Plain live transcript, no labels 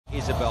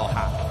Isabelle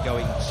Haak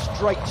going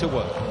straight to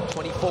work.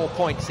 24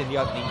 points in the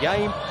opening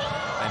game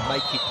and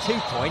make it 2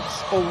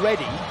 points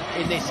already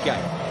in this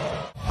game.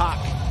 Haak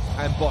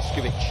and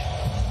Boskovic.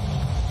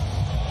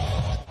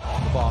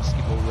 The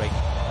basketball ring.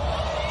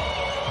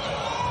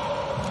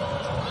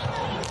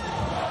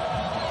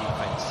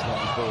 Defense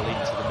slot the ball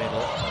into the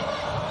middle.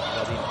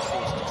 Lodin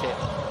forced to tip.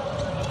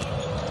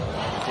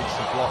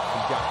 Decent block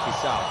from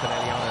Eczacibasi.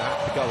 Conegliano had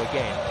to go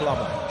again.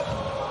 Plummer.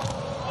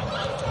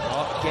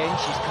 Again,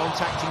 she's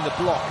contacting the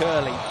block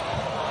early.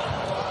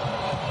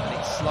 And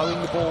it's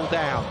slowing the ball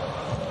down.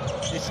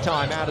 This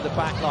time out of the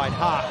back line,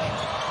 Haak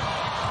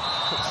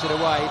puts it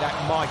away. That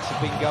might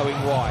have been going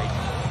wide.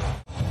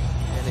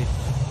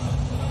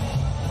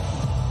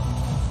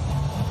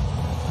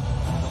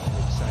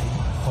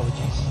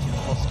 Apologies to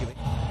Boskovic.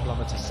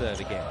 Plummer to serve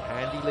again.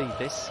 Handy lead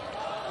this.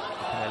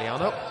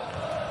 Conegliano.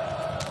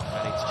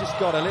 And it's just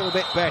got a little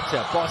bit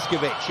better.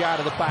 Boskovic out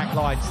of the back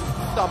line.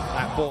 Thumped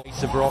that ball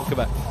to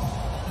Veronkova.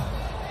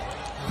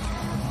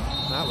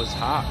 That was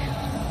Haak.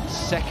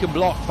 Second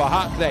block for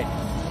Haak then.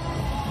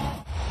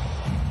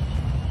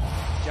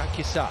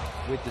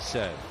 Eczacibasi with the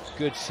serve.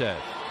 Good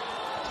serve.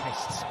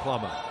 Tests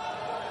Plummer.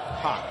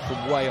 Haak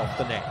from way off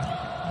the net.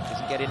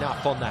 Doesn't get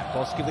enough on that.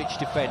 Boskovic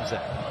defends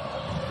her.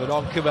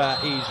 Veronkova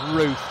is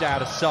roofed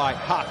out of sight.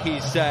 Haak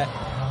is...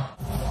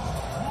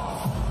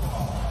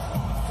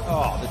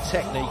 Oh, the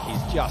technique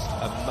is just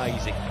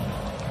amazing.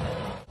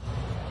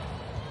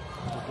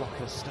 The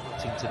blocker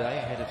starting today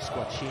ahead of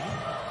Squacchini.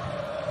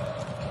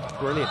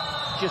 Brilliant,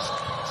 just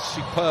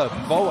superb.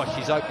 Vowash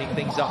is opening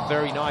things up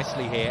very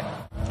nicely here.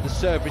 The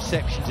serve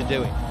reception to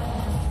do it.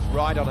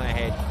 Right on her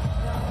head.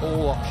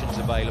 All options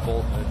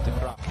available.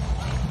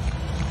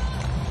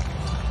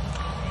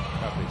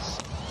 Travis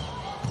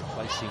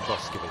replacing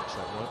Boskovic.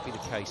 That won't be the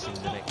case in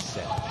the next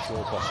set.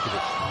 Sure,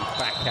 Boskovic will be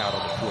back out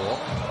on the floor.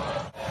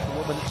 The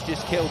woman that's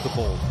just killed the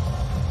ball,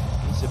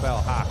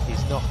 Isabelle Haak,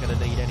 is not going to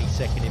need any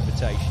second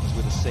invitations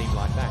with a seam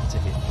like that to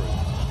hit through.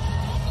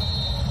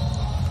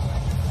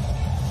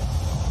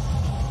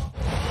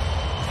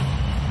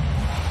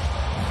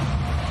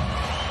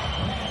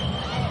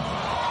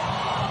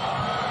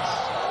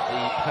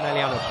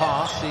 Conegliano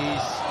pass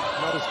is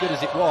not as good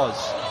as it was.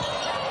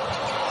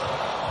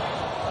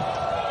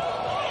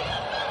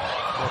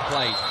 Well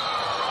played.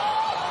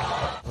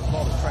 A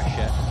lot of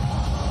pressure.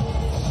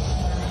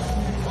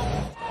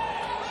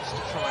 Just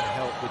to try and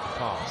help with the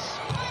pass.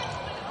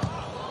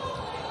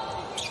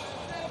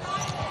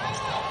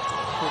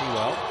 Pretty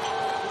well.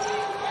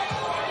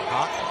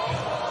 Haak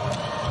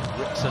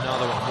rips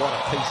another one. What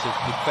a piece of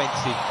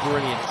defensive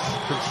brilliance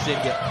from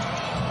Simya.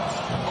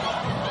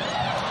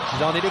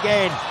 She's on it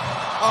again.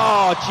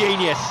 Oh,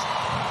 genius.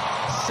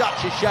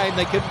 Such a shame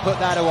they couldn't put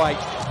that away.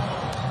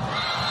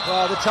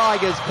 Well, the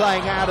Tigers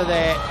playing out of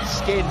their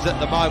skins at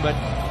the moment.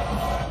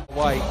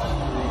 Away.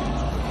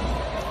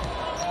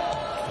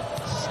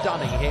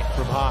 Stunning hit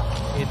from Haak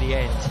in the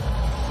end.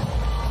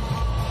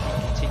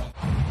 She continued.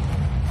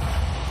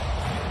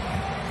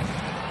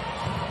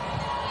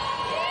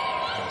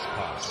 Nice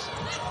pass.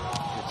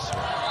 Good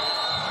swing.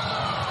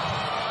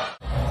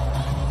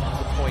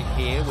 The point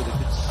here with a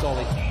good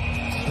solid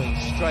swing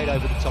straight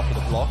over the top of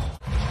the block.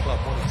 Each club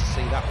wanted to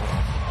see that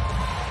one.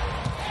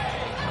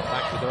 Come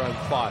back with their own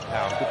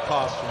firepower. Good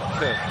pass from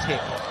Kirk. Tip.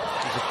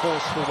 There's a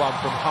forceful one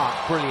from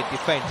Haak. Brilliant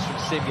defence from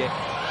Simya.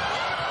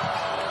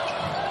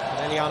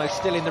 Conegliano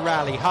still in the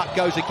rally. Haak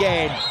goes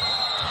again.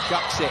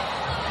 Chucks it.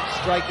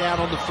 Straight down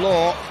on the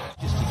floor.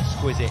 Just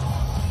exquisite.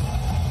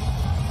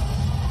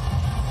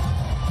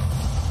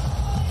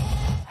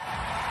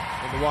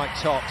 In the white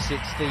tops,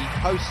 it's the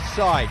host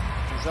side.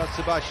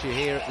 Eczacibasi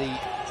here at the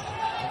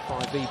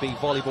FIVB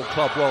Volleyball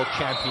Club World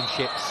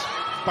Championships,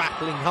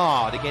 battling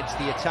hard against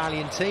the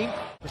Italian team.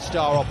 The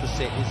star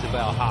opposite,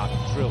 Isabelle Haak,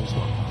 drills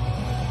one.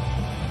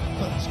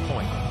 First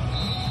point.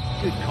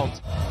 Good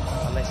contact.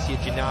 Alessia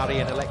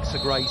Gennari and Alexa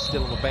Gray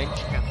still on the bench.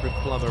 Catherine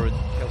Plummer and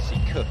Kelsey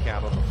Cook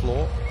out on the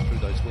floor through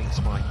those wing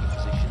spiking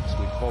positions,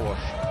 with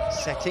Vowash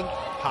setting,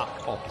 Haak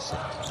opposite.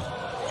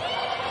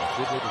 A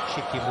good little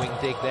chicken wing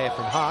dig there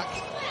from Haak,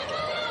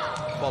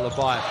 followed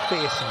by a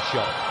fearsome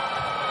shot.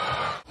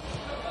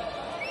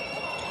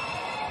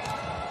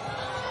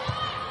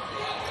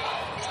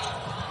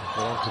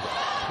 Veronkova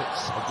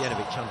puts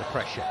Ogyenovich under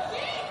pressure.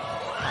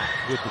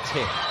 Haak with the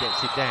tip,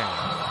 gets it down.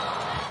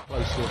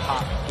 Close will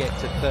Haak get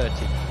to 30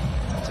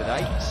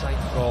 today. Same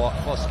for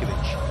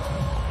Boskovic.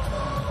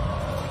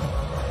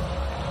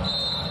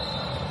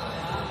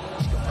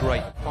 He's got a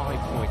great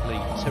 5-point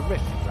lead.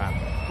 Terrific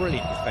rally.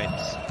 Brilliant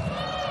defence.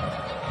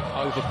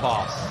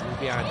 Overpass.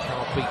 Lubian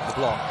can't beat the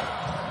block.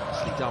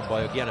 Nicely done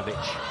by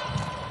Ogyenovich.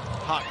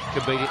 Haak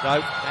can beat it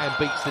though, and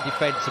beats the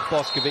defence of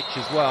Boskovic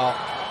as well.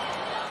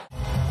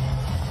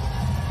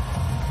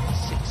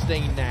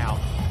 16 now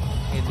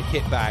in the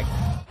kit bag.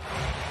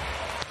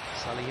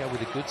 Salia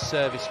with a good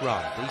service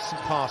run.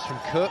 Decent pass from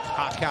Cook.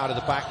 Haak out of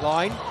the back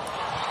line.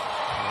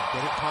 Can't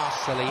get it past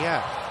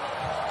Salia.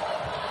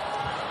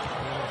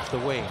 Off the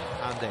wing.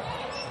 And it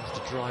seems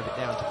to drive it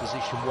down to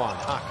position one.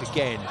 Haak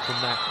again from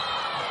that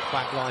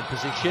back line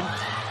position.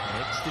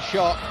 Next to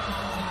shot.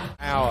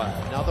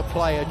 Another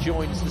player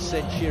joins the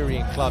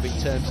Centurion club in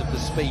terms of the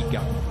speed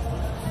gun.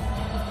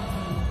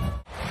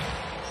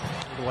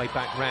 All the way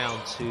back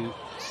round to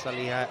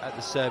Saliha at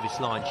the service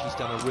line. She's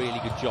done a really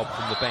good job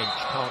from the bench.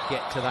 Can't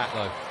get to that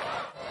though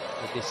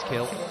with this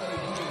kill.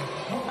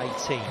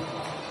 18.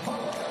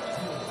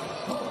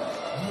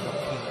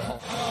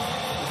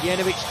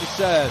 Jenovic to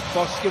serve.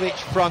 Boskovic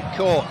front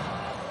court.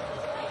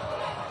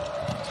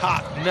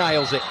 Haak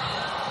nails it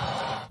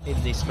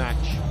in this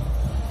match.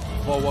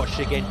 Vowash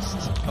against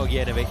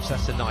Jenovic.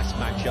 That's a nice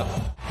matchup.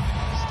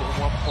 Still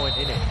 1 point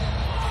in it.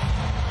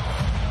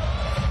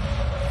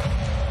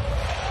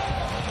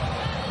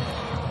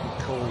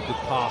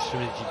 Good pass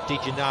from Di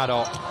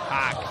Gennaro.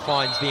 Haak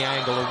finds the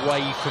angle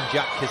away from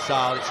Jack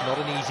Casal. It's not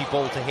an easy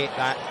ball to hit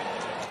that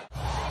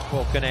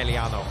for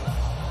Conegliano.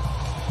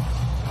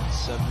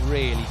 Some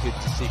really good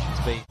decisions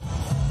being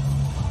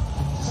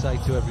to say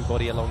to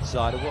everybody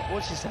alongside her.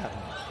 What's just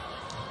happened?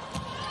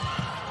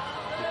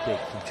 Good dig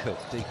from Cook,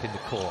 deep in the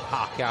court.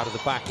 Haak out of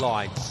the back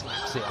line,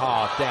 slaps it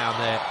hard down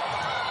there.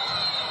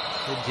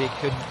 Indeed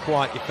couldn't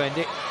quite defend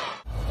it.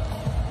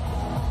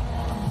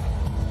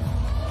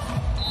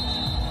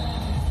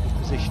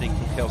 Positioning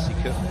from Kelsey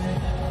Cook.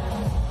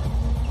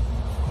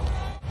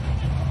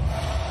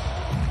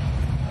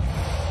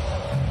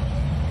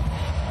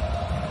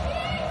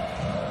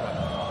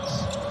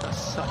 That's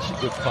such a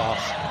good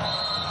pass.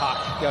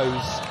 Haak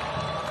goes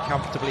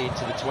comfortably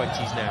into the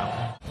 20s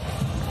now.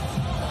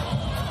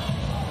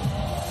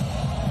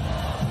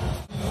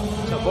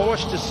 So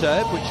Vowash to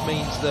serve, which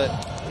means that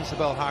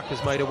Isabelle Haak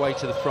has made her way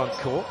to the front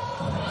court.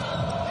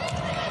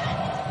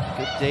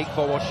 Good dig.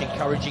 Vowash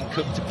encouraging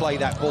Cook to play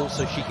that ball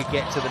so she could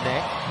get to the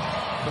net.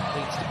 Cook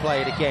needs to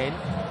play it again.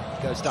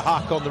 Goes to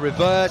Haak on the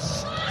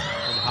reverse.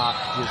 And Haak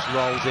just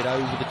rolls it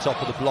over the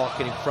top of the block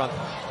and in front.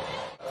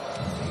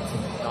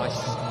 Nice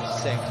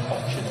set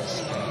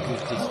options.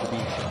 Good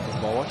distribution from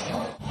Vowash.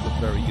 Looked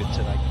very good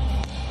today.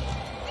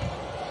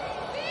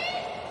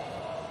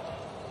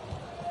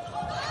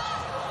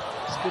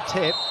 It's a good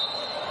tip.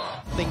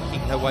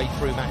 Thinking her way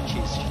through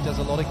matches. She does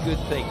a lot of good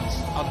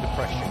things under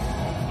pressure.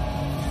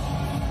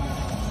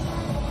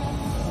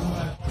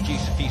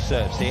 Produce a few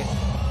serves here.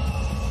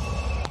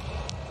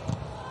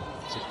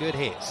 It's a good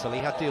hit.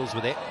 Saliha deals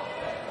with it.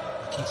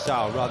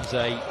 Kisao runs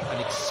an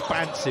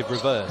expansive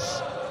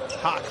reverse.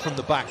 Haak from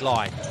the back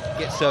line.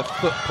 Gets her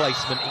foot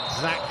placement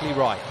exactly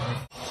right.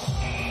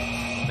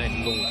 And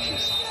then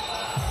launches.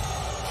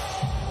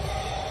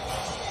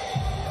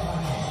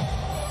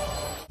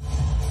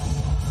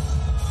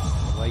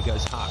 Away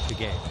goes Haak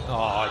again.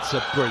 Oh, it's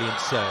a brilliant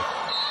serve.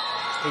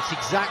 It's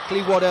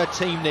exactly what her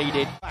team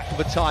needed. Back of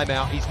a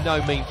timeout is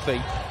no mean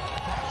feat.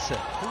 That's a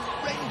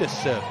horrendous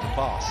serve to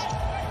pass.